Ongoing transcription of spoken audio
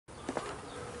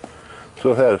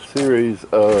So I had a series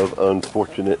of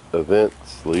unfortunate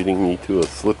events leading me to a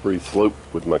slippery slope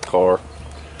with my car.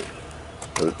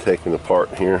 Got it taken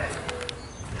apart here.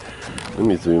 Let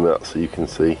me zoom out so you can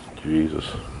see. Jesus.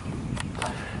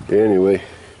 Anyway,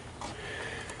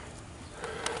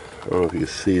 I don't know if you can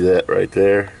see that right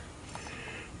there.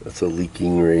 That's a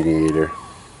leaking radiator.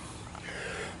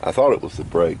 I thought it was the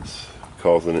brakes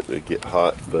causing it to get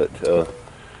hot, but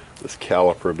this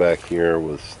caliper back here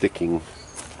was sticking.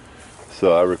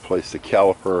 So I replaced the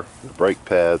caliper, the brake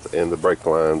pads, and the brake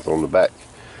lines on the back.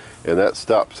 And that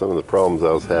stopped some of the problems I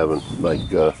was having. Like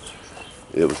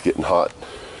it was getting hot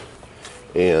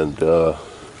and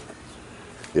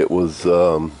it was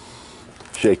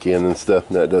shaking and stuff,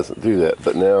 and that doesn't do that.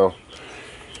 But now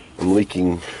I'm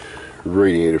leaking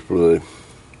radiator fluid.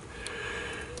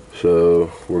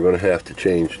 So we're going to have to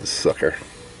change the sucker.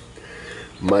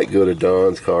 Might go to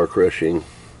Don's Car Crushing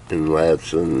in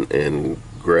Ladson and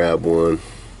grab one.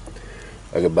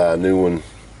 I could buy a new one,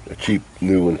 a cheap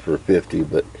new one for $50,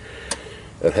 but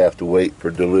I'd have to wait for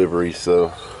delivery,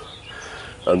 so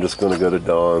I'm just going to go to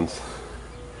Don's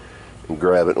and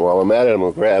grab it. And while I'm at it, I'm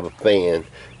going to grab a fan.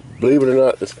 Believe it or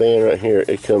not, this fan right here,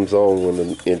 it comes on when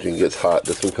the engine gets hot.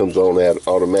 This one comes on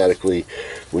automatically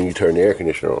when you turn the air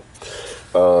conditioner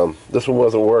on. This one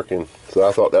wasn't working, so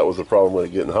I thought that was the problem with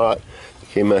it getting hot. I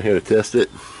came out here to test it.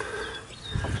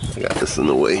 I got this in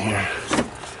the way here.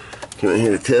 Came out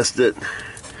here to test it.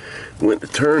 Went to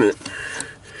turn it.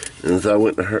 And as I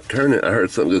went to turn it, I heard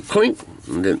something go clink.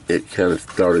 And then it kind of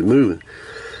started moving.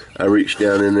 I reached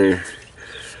down in there.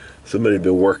 Somebody had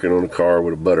been working on the car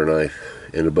with a butter knife.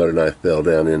 And the butter knife fell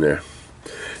down in there.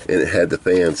 And it had the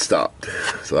fan stopped.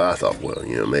 So I thought, well,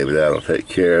 you know, maybe that'll take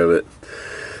care of it.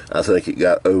 I think it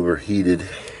got overheated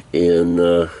and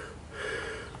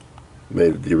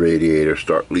made the radiator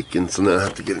start leaking, so now I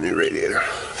have to get a new radiator.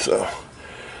 So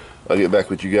I'll get back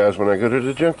with you guys when I go to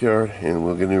the junkyard and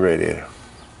we'll get a new radiator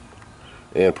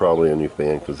and probably a new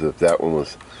fan, because if that one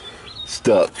was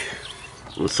stuck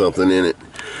with something in it,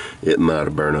 it might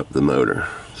have burned up the motor.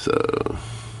 So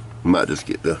might just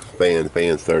get the fan. The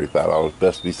fan's $35.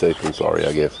 Best be safe than sorry,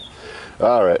 I guess.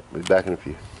 Alright, be back in a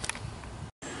few.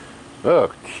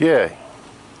 Okay,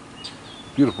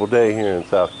 beautiful day here in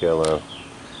South Carolina.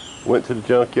 Went to the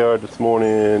junkyard this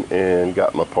morning and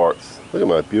got my parts. Look at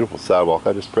my beautiful sidewalk.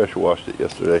 I just pressure washed it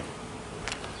yesterday.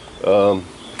 Yeah,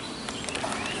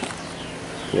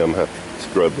 I'm gonna have to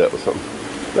scrub that with something.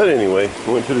 But anyway,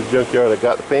 went to the junkyard. I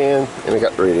got the fan and I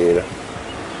got the radiator.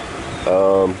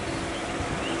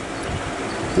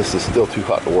 This is still too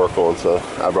hot to work on, so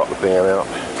I brought the fan out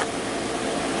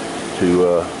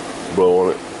to blow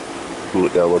on it, cool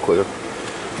it down a little quicker.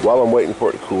 While I'm waiting for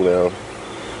it to cool down,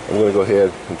 I'm going to go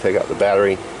ahead and take out the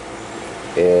battery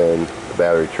and the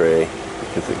battery tray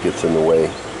because it gets in the way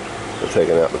of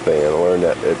taking out the fan. I learned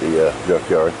that at the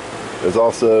junkyard. There's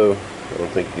also, I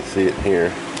don't think you can see it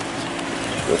here.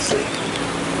 Let's see.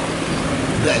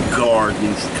 That guard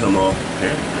needs to come off.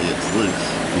 Apparently it's loose.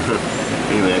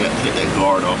 Anyway, I got to take that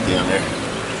guard off down there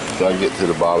so I can get to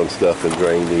the bottom stuff and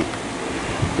drain the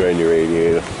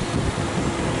radiator.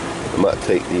 I might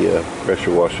take the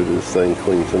pressure washer to this thing,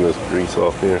 clean some of this grease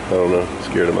off here. I don't know. I'm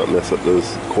scared I might mess up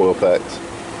those coil packs.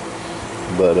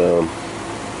 But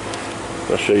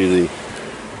I'll show you the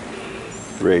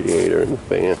radiator and the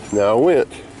fan. Now I went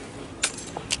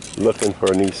looking for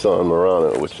a Nissan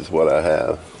Murano, which is what I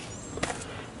have.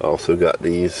 I also got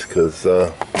these because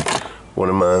one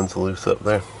of mine's loose up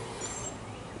there.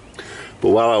 But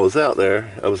while I was out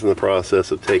there, I was in the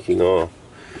process of taking off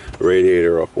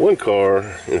radiator off of one car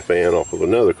and a fan off of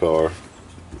another car.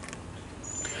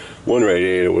 One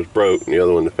radiator was broke and the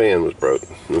other one, the fan, was broke.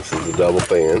 This is a double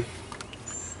fan.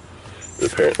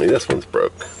 And apparently this one's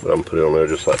broke, but I'm gonna put it on there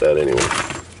just like that anyway.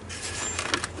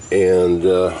 And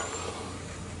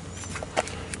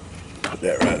put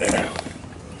that right there.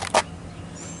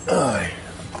 Alright.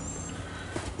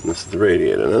 This is the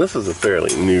radiator. Now this is a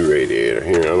fairly new radiator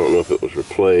here. I don't know if it was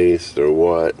replaced or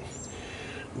what,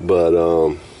 but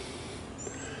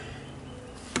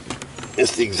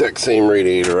it's the exact same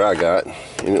radiator I got,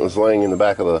 and it was laying in the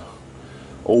back of the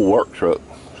old work truck.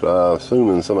 So I'm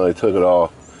assuming somebody took it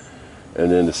off and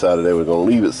then decided they were going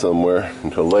to leave it somewhere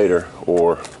until later,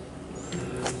 or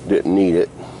didn't need it.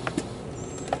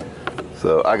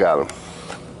 So I got them.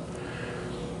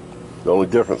 The only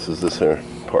difference is this here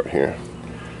part here.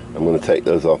 I'm going to take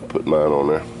those off and put mine on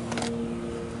there.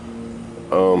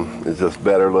 It's just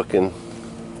better looking.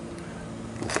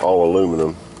 It's all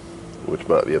aluminum, which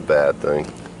might be a bad thing,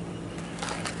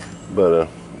 but it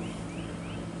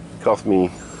cost me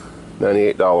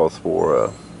 $98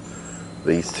 for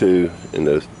these two and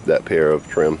that pair of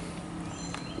trim.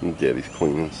 And Debbie's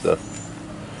cleaning stuff.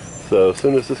 So as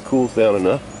soon as this cools down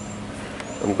enough,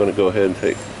 I'm going to go ahead and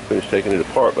finish taking it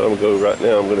apart. But I'm going to go right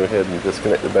now. I'm going to go ahead and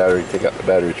disconnect the battery, take out the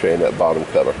battery tray and that bottom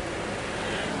cover.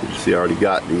 You see, I already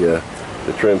got the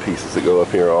trim pieces that go up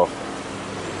here off.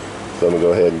 So I'm going to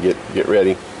go ahead and get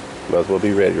ready. Might as well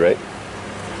be ready, right?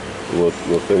 And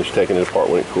we'll finish taking it apart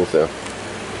when it cools down.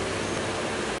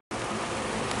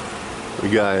 The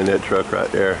guy in that truck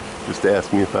right there just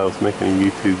asked me if I was making a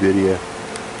YouTube video.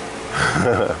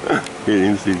 He didn't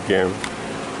even see the camera.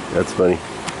 That's funny.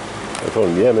 I told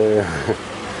him, yeah, man.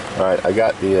 Alright, I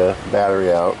got the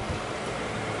battery out.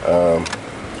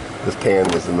 This pan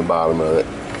was in the bottom of it.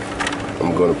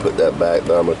 I'm going to put that back,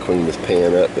 but I'm going to clean this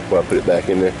pan up before I put it back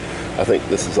in there. I think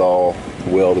this is all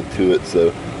welded to it,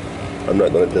 so I'm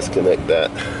not going to disconnect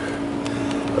that.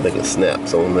 I think it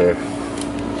snaps on there.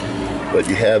 But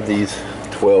you have these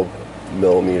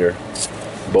 12mm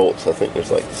bolts. I think there's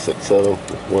like 6 of them.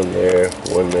 One there,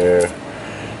 one there,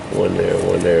 one there,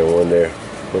 one there, one there.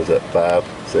 What is that? 5,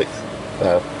 6,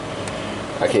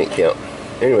 5. I can't count.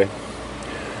 Anyway,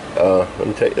 let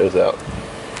me take those out.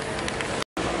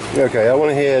 Okay, I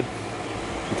went ahead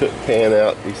and took the pan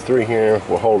out. These 3 here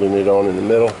were holding it on in the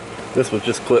middle. This was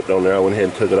just clipped on there. I went ahead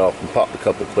and took it off and popped a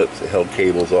couple clips that held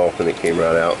cables off, and it came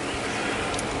right out.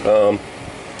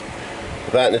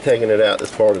 If I hadn't taken it out,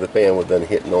 this part of the fan would have been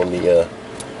hitting on the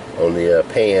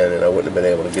pan, and I wouldn't have been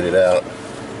able to get it out.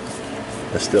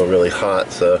 It's still really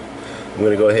hot, so I'm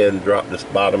going to go ahead and drop this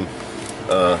bottom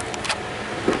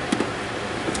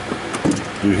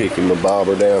doohickey my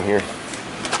bobber down here.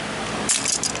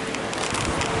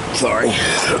 Sorry,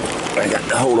 I got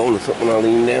to hold on to something. I'll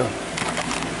lean down.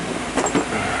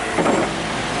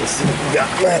 Let's see what we got.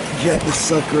 I have to jack this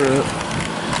sucker up.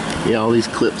 Yeah, all these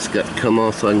clips got to come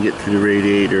off so I can get to the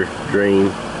radiator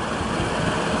drain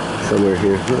somewhere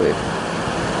here. Right.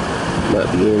 Might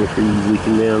be antifreeze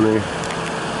leaking down there.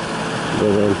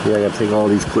 But yeah, I got to take all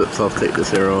these clips off, take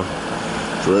this air off.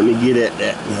 So let me get at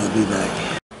that and I'll be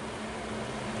back.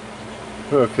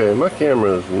 Okay, my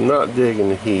camera is not digging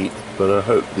the heat, but I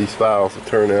hope these files will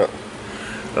turn out.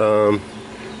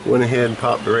 Went ahead and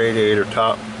popped the radiator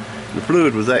top. The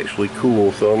fluid was actually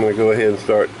cool, so I'm going to go ahead and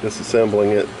start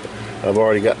disassembling it. I've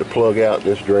already got the plug out and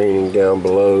it's draining down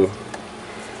below.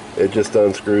 It just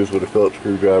unscrews with a Phillips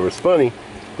screwdriver. It's funny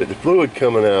that the fluid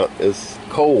coming out is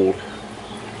cold.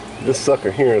 This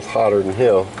sucker here is hotter than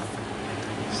hell.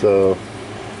 So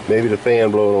maybe the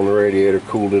fan blowing on the radiator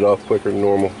cooled it off quicker than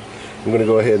normal. I'm going to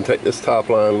go ahead and take this top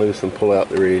line loose and pull out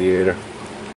the radiator.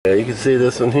 Yeah, you can see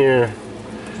this one here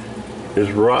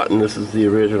is rotten. This is the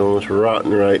original. It's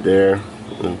rotten right there.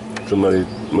 And somebody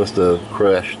must have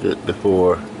crushed it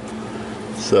before.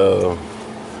 So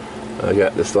I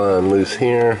got this line loose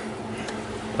here.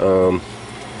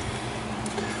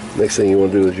 Next thing you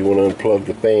want to do is you want to unplug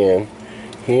the fan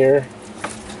here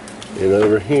and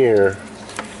over here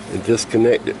and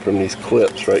disconnect it from these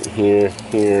clips right here,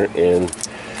 here, and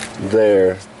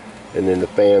there, and then the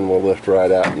fan will lift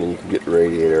right out and then you can get the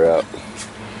radiator out.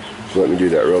 So let me do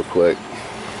that real quick.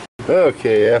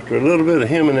 Okay, after a little bit of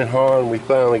hemming and hawing, we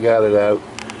finally got it out.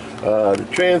 The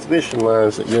transmission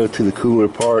lines that go to the cooler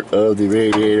part of the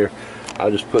radiator, I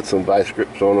just put some vice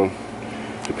grips on them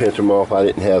to pinch them off. I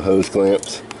didn't have hose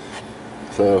clamps.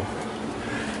 So,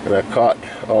 and I caught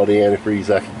all the antifreeze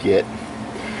I could get.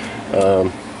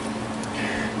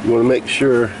 You want to make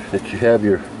sure that you have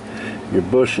your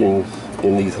bushings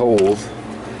in these holes.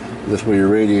 This is where your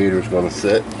radiator is going to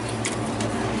sit.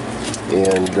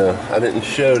 And I didn't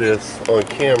show this on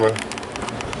camera,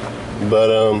 but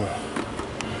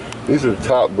these are the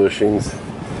top bushings,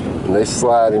 and they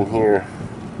slide in here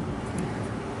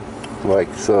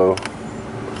like so.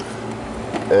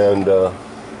 And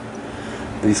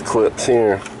these clips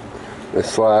here, they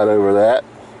slide over that,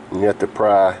 and you have to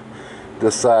pry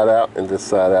this side out and this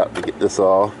side out to get this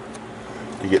off,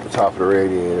 to get the top of the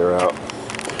radiator out.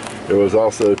 There was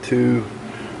also two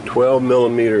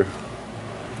 12mm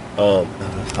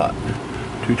that's hot.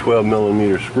 Two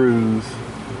 12mm screws,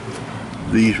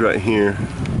 these right here,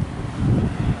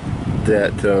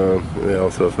 that and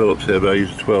also a Phillips head, but I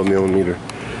use a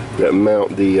 12mm that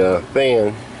mount the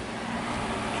fan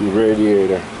to the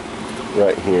radiator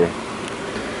right here.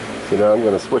 So now I'm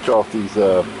going to switch off these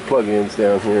plug-ins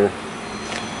down here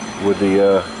with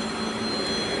the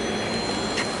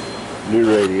new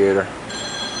radiator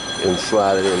and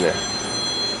slide it in there.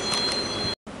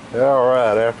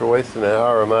 Alright, after wasting an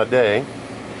hour of my day,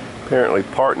 apparently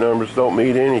part numbers don't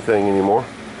mean anything anymore.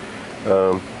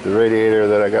 The radiator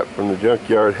that I got from the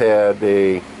junkyard had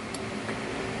it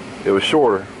was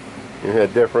shorter. It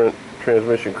had different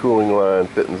transmission cooling line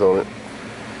fittings on it.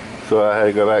 So I had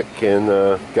to go back and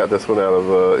got this one out of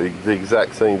the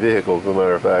exact same vehicle, as a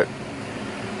matter of fact.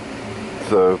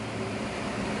 So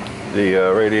the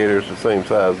radiator is the same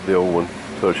size as the old one,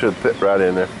 so it should fit right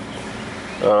in there.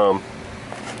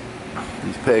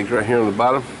 These pegs right here on the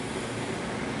bottom,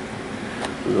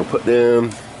 we're going to put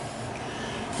them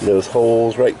in those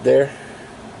holes right there.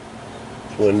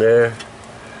 There's one there,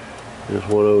 there's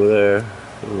one over there,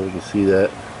 I don't know if you can see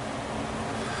that.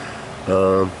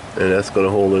 And that's going to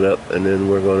hold it up, and then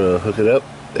we're going to hook it up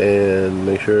and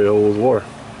make sure it holds water,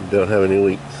 don't have any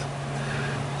leaks.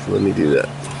 So let me do that.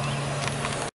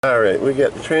 Alright, we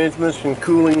got the transmission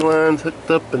cooling lines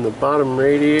hooked up in the bottom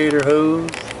radiator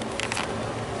hose.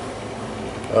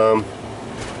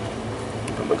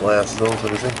 Put my glasses on so I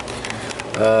can see.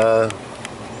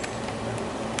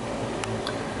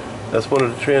 That's one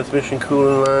of the transmission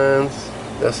cooling lines.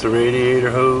 That's the radiator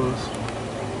hose.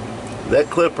 That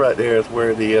clip right there is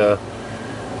where the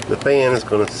fan is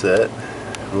going to set.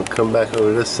 We'll come back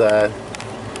over this side,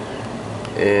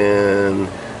 and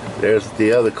there's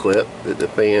the other clip that the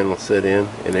fan will sit in,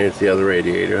 and there's the other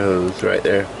radiator hose right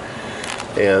there.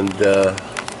 And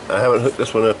I haven't hooked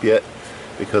this one up yet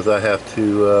because I have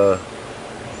to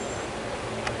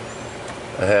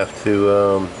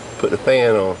put the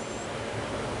fan on.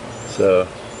 So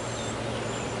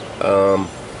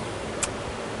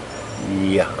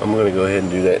yeah, I'm going to go ahead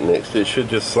and do that next. It should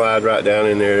just slide right down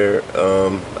in there.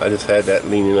 I just had that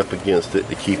leaning up against it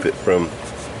to keep it from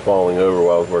falling over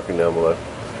while I was working down below.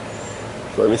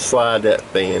 So let me slide that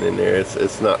fan in there.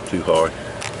 It's not too hard.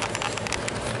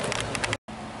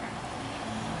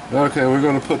 Okay, we're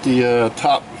going to put the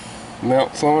top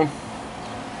mounts on.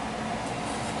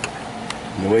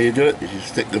 And the way you do it is you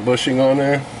stick the bushing on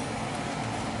there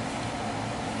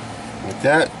like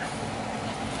that,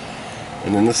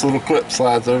 and then this little clip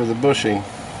slides over the bushing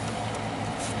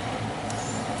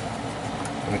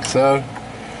like so,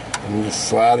 and you just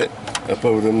slide it up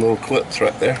over them little clips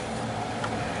right there.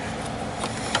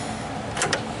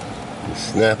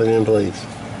 Just snap it in place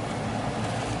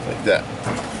like that.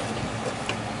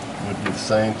 We'll do the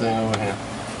same thing over here.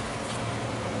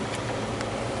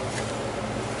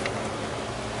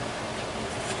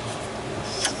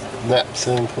 Snaps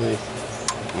in place.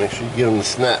 Make sure you get them to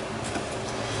snap.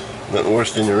 Nothing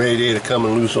worse than the radiator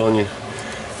coming loose on you.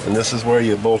 And this is where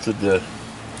you bolted the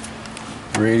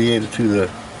radiator to the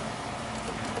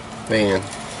fan.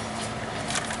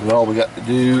 And all we got to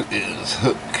do is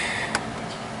hook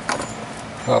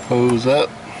top hose up.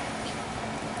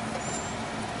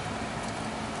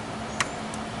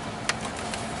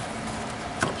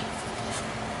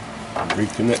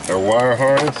 Reconnect our wire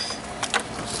harness.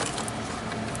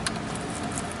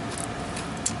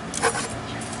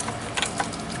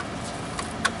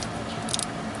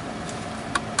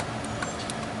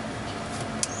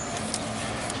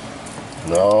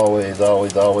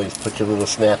 And always put your little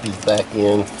snappies back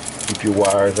in. Keep your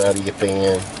wires out of your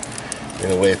fan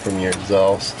and away from your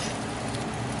exhaust.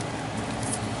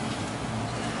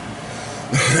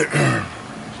 I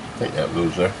think that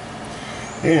goes there.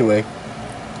 Anyway,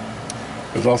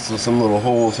 there's also some little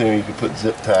holes here you can put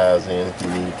zip ties in if you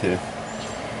need to.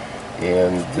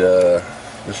 And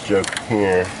this joker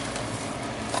here,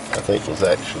 I think was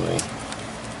actually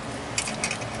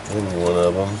in one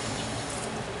of them.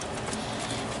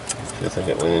 I think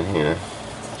it went in here.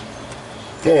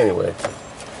 Anyway,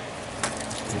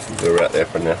 you can go right there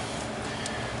for now.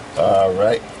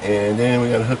 Alright, and then we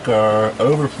got to hook our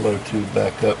overflow tube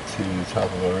back up to the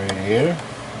top of our radiator.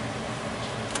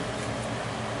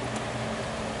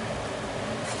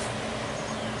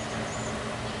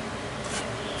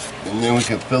 And then we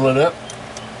can fill it up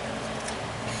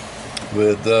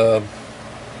with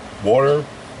water,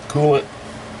 coolant,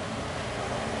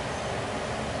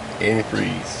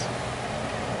 antifreeze.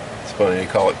 It's funny, they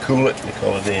call it coolant, they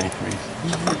call it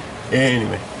antifreeze.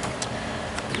 Anyway.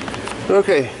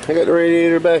 Okay, I got the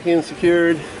radiator back in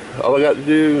secured. All I got to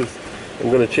do is I'm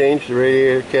going to change the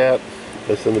radiator cap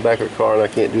that's in the back of the car, and I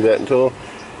can't do that until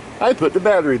I put the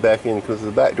battery back in because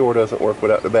the back door doesn't work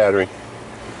without the battery.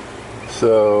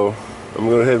 So I'm going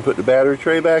to go ahead and put the battery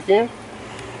tray back in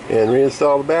and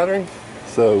reinstall the battery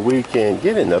so we can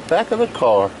get in the back of the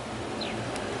car.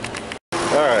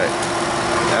 Alright,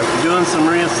 after doing some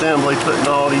reassembly, putting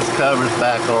all these covers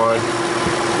back on,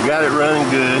 we got it running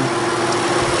good.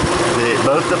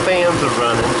 Both the fans are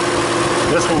running.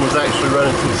 This one was actually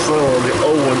running too slow on the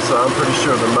old one, so I'm pretty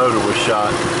sure the motor was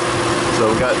shot. So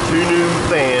we got two new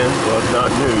fans, well it's not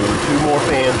new, two more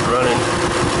fans running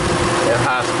at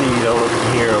high speed. I don't know if you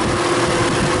can hear them.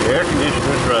 The air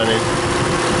conditioner's running,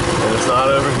 and it's not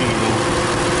overheating,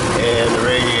 and the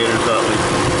radiator's not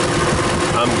leaking.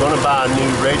 I'm going to buy a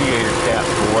new radiator cap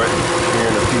for it. Here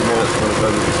in a few minutes, I'm going to go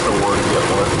to the store and get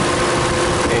one.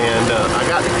 And I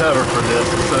got the cover for this.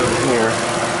 It's over here.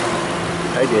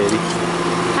 Hey, Daddy.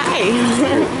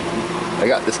 Hi. I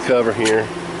got this cover here.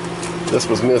 This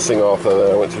was missing off of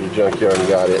it. I went to the junkyard and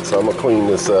got it. So I'm going to clean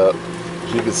this up.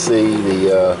 As you can see,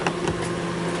 the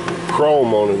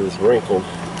chrome on it is wrinkled.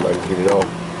 If I can get it off.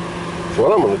 So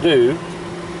what I'm going to do,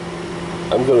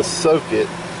 I'm going to soak it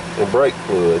in brake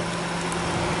fluid.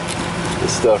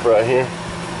 This stuff right here.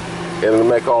 And it'll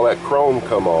make all that chrome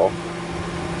come off.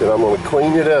 Then I'm going to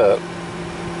clean it up.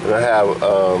 And I have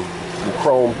some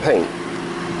chrome paint.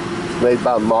 It's made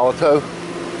by Molotov.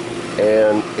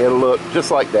 And it'll look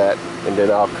just like that. And then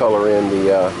I'll color in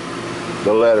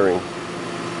the lettering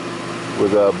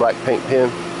with a black paint pen.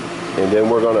 And then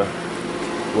we're gonna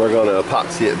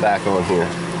epoxy it back on here.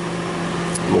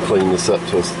 I'm gonna clean this up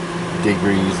to it's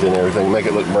degreased and everything, make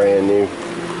it look brand new.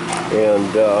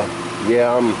 And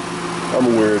yeah, I'm a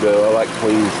weirdo. I like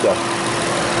clean stuff.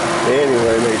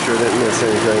 Anyway, make sure I didn't miss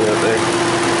anything up there.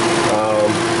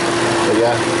 But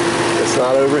yeah, it's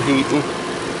not overheating.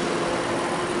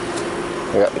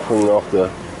 I got to clean off the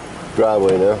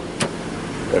driveway now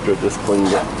after I just cleaned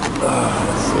it.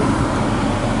 Let's see.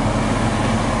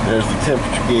 There's the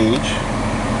temperature gauge.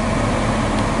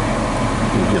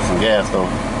 Get some gas on.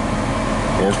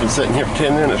 And it's been sitting here for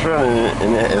 10 minutes running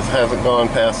and it hasn't gone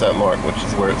past that mark, which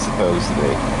is where it's supposed to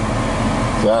be.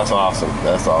 So that's awesome.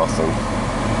 That's awesome.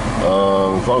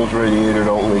 As long as the radiator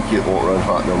don't leak, it won't run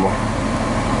hot no more.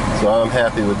 So I'm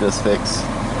happy with this fix.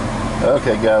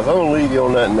 Okay guys, I'm going to leave you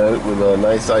on that note with a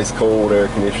nice ice cold air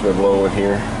conditioner blowing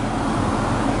here.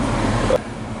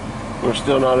 We're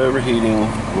still not overheating,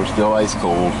 we're still ice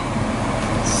cold.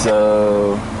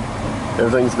 So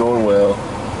everything's going well.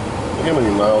 Look how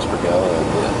many miles per gallon I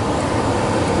get.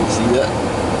 You see that?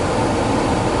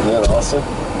 Isn't that awesome?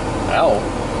 Ow.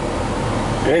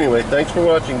 Anyway, thanks for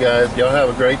watching guys. Y'all have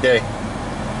a great day.